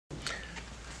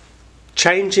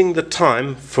Changing the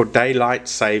time for daylight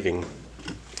saving.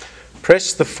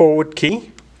 Press the forward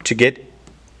key to get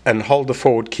and hold the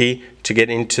forward key to get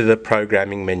into the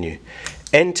programming menu.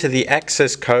 Enter the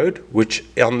access code, which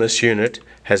on this unit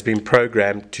has been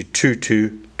programmed to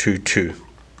 2222.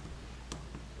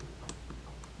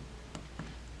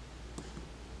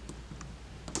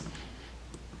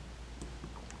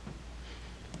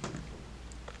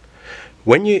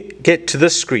 When you get to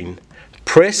this screen,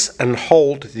 press and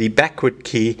hold the backward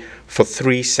key for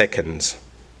 3 seconds.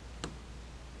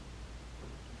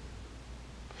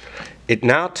 It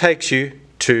now takes you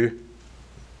to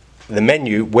the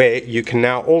menu where you can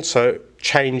now also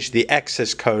change the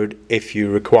access code if you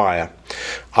require.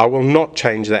 I will not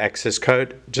change the access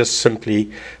code, just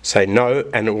simply say no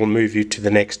and it will move you to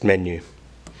the next menu.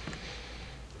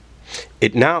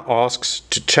 It now asks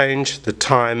to change the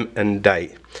time and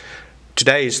date.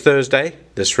 Today is Thursday,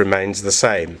 this remains the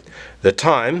same. The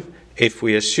time, if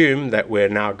we assume that we're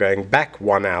now going back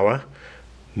 1 hour,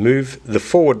 move the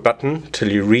forward button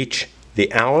till you reach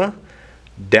the hour,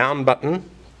 down button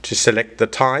to select the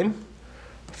time,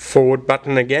 forward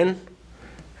button again,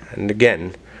 and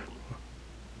again.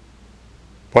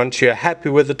 Once you're happy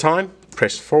with the time,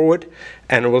 press forward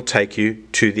and it will take you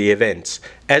to the events.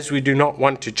 As we do not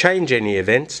want to change any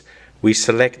events, we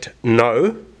select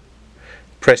no,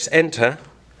 press enter,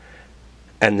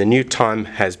 and the new time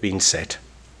has been set.